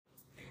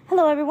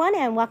Hello, everyone,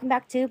 and welcome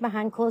back to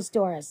Behind Closed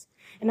Doors.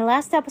 In the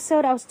last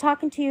episode, I was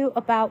talking to you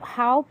about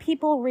how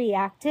people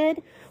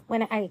reacted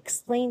when I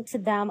explained to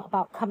them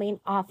about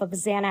coming off of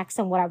Xanax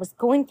and what I was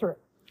going through.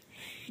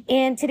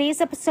 In today's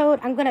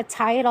episode, I'm going to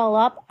tie it all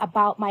up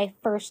about my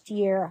first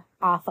year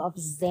off of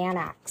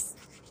Xanax.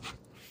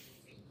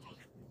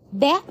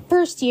 That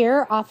first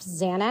year off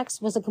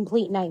Xanax was a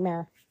complete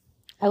nightmare.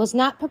 I was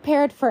not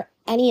prepared for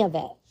any of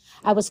it.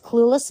 I was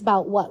clueless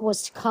about what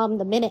was to come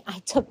the minute I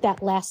took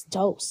that last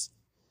dose.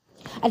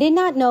 I did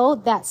not know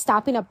that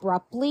stopping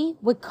abruptly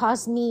would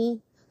cause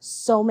me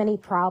so many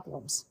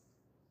problems.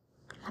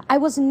 I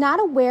was not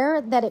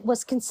aware that it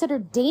was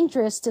considered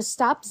dangerous to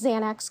stop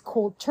Xanax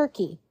cold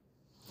turkey.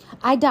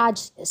 I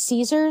dodged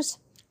seizures,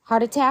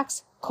 heart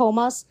attacks,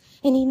 comas,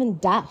 and even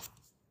death.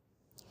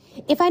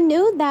 If I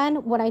knew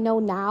then what I know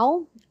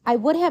now, I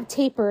would have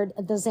tapered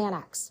the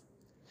Xanax.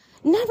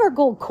 Never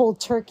go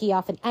cold turkey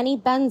off of any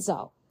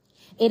benzo.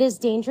 It is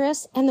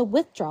dangerous and the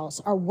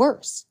withdrawals are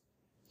worse.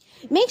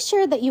 Make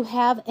sure that you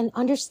have an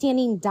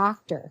understanding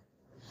doctor.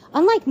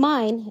 Unlike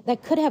mine,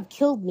 that could have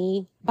killed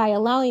me by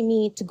allowing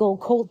me to go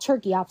cold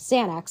turkey off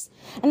Xanax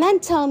and then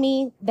tell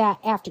me that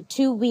after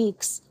 2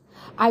 weeks,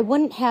 I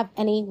wouldn't have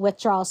any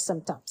withdrawal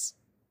symptoms.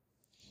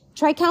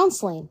 Try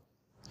counseling.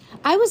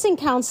 I was in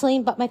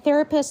counseling, but my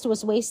therapist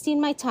was wasting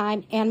my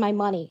time and my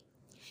money.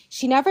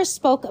 She never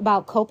spoke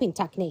about coping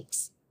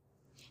techniques.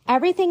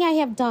 Everything I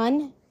have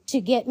done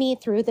to get me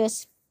through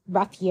this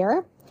rough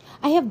year,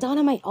 I have done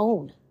on my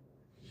own.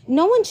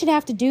 No one should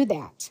have to do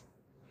that.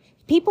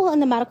 People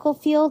in the medical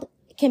field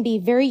can be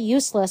very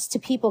useless to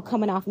people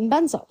coming off in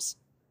benzos.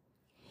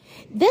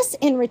 This,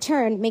 in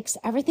return, makes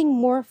everything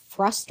more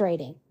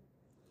frustrating.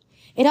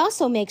 It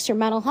also makes your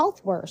mental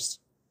health worse.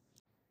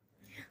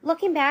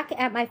 Looking back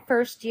at my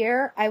first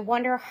year, I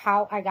wonder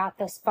how I got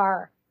this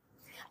far.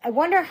 I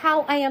wonder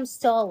how I am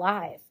still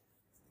alive.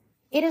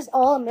 It is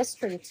all a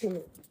mystery to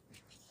me.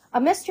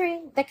 A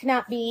mystery that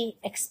cannot be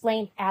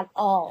explained at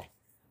all.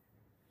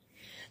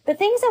 The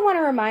things I want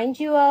to remind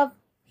you of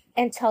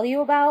and tell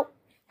you about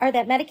are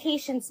that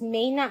medications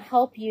may not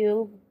help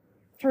you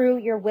through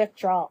your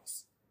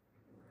withdrawals.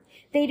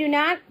 They do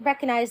not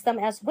recognize them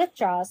as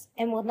withdrawals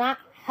and will not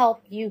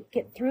help you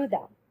get through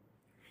them.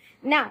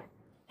 Now,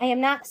 I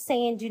am not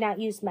saying do not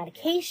use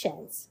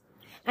medications.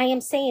 I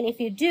am saying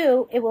if you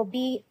do, it will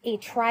be a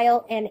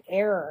trial and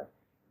error.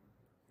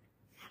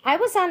 I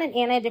was on an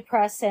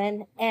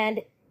antidepressant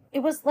and it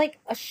was like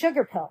a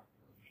sugar pill.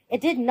 It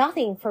did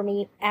nothing for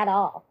me at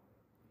all.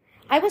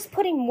 I was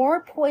putting more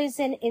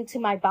poison into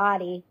my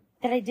body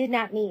that I did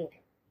not need.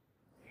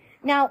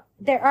 Now,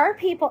 there are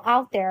people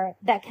out there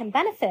that can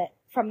benefit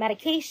from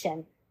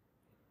medication,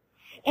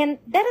 and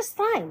that is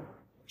fine.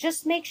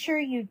 Just make sure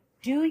you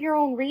do your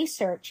own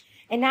research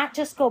and not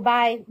just go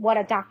by what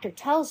a doctor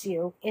tells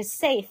you is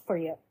safe for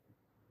you.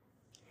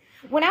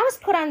 When I was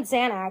put on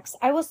Xanax,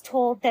 I was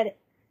told that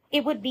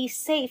it would be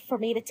safe for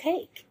me to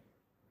take.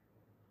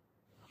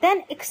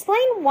 Then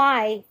explain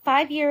why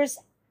 5 years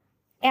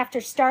after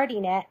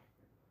starting it,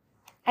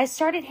 I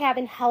started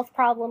having health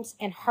problems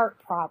and heart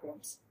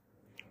problems.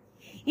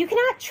 You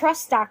cannot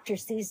trust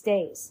doctors these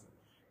days.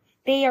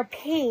 They are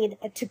paid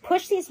to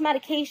push these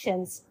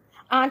medications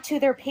onto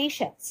their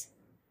patients.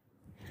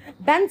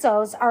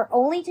 Benzos are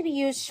only to be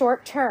used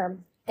short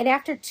term, and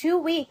after 2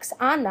 weeks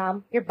on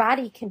them, your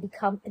body can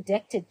become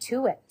addicted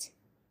to it.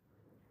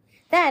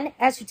 Then,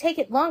 as you take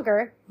it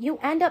longer, you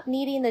end up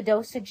needing the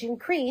dosage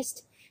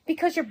increased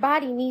because your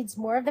body needs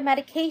more of the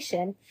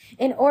medication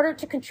in order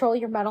to control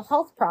your mental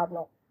health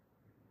problem.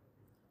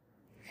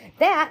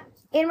 That,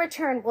 in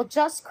return, will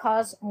just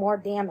cause more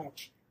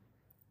damage.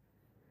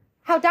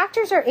 How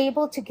doctors are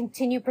able to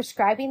continue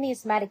prescribing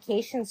these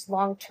medications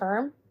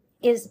long-term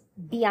is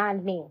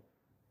beyond me.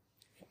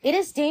 It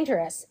is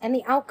dangerous, and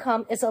the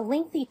outcome is a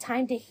lengthy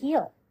time to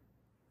heal.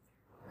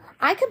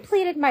 I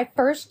completed my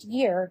first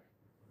year,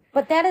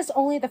 but that is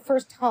only the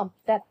first hump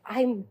that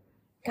I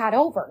got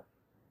over.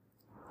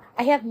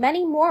 I have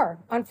many more.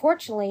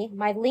 Unfortunately,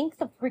 my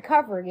length of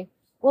recovery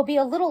will be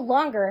a little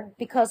longer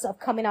because of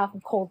coming off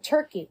of cold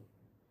turkey.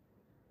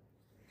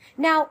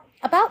 Now,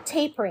 about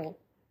tapering.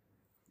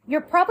 You're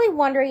probably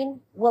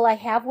wondering, will I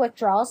have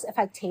withdrawals if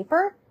I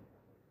taper?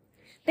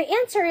 The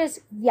answer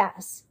is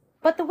yes,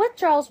 but the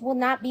withdrawals will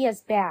not be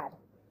as bad.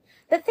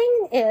 The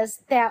thing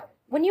is that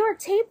when you are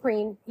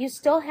tapering, you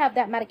still have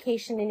that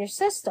medication in your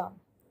system.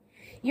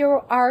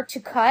 You are to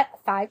cut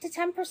 5 to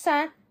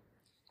 10%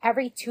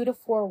 every 2 to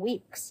 4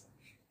 weeks.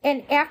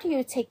 And after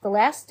you take the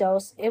last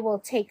dose, it will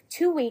take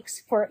 2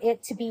 weeks for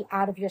it to be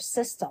out of your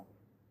system.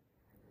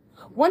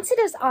 Once it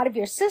is out of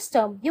your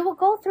system, you will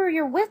go through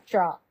your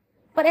withdrawal.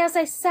 But as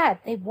I said,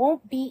 they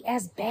won't be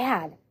as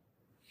bad.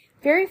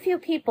 Very few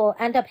people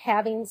end up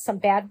having some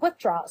bad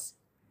withdrawals.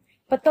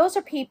 But those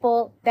are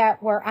people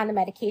that were on the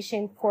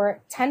medication for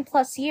 10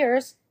 plus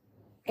years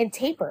and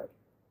tapered.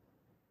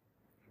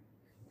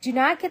 Do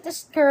not get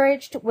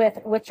discouraged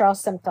with withdrawal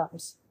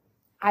symptoms.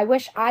 I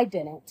wish I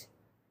didn't.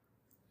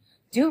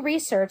 Do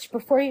research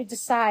before you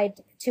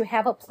decide to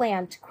have a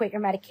plan to quit your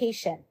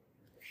medication.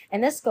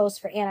 And this goes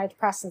for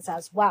antidepressants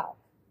as well.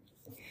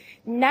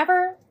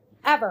 Never,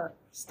 ever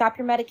stop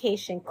your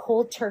medication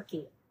cold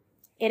turkey.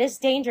 It is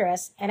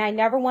dangerous, and I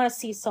never want to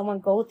see someone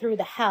go through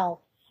the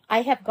hell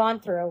I have gone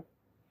through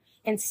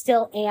and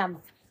still am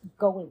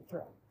going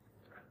through.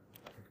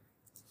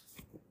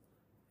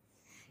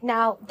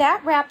 Now,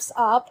 that wraps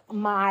up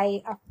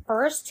my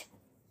first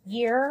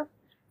year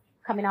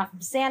coming off of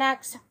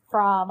Xanax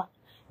from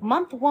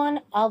month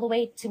 1 all the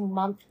way to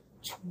month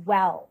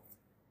 12.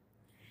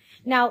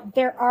 Now,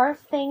 there are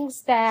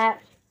things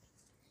that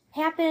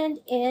happened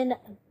in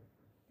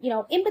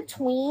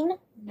between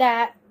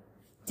that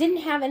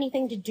didn't have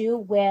anything to do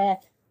with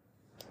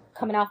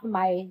coming off of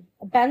my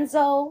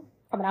benzo,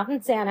 coming off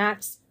of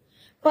Xanax,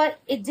 but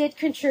it did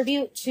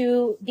contribute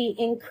to the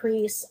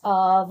increase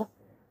of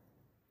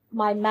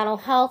my mental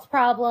health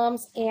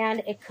problems,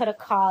 and it could have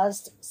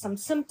caused some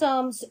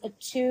symptoms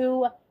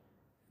to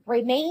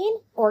remain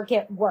or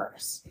get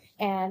worse.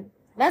 And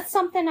that's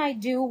something I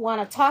do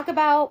want to talk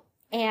about,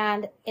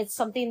 and it's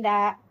something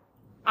that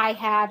I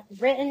had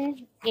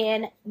written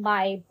in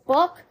my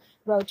book,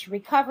 Road to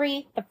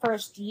Recovery, the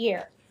first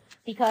year,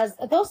 because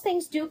those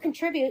things do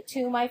contribute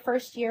to my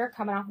first year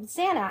coming off of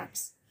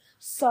Xanax.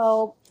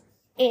 So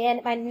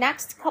in my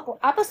next couple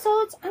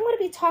episodes, I'm going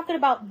to be talking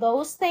about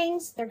those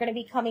things. They're going to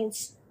be coming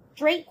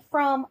straight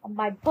from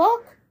my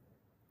book.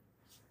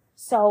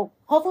 So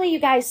hopefully you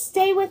guys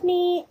stay with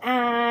me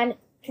and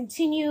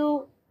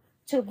continue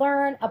to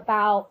learn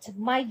about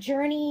my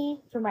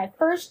journey through my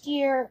first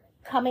year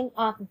coming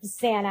off of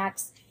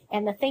Xanax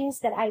and the things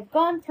that I've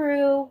gone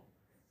through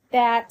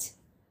that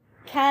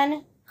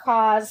can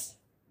cause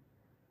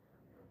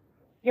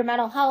your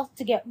mental health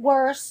to get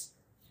worse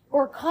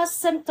or cause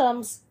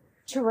symptoms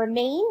to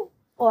remain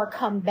or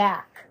come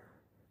back.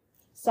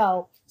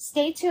 So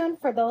stay tuned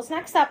for those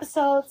next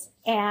episodes,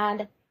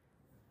 and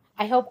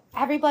I hope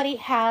everybody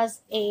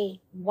has a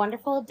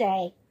wonderful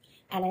day.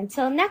 And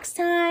until next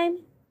time,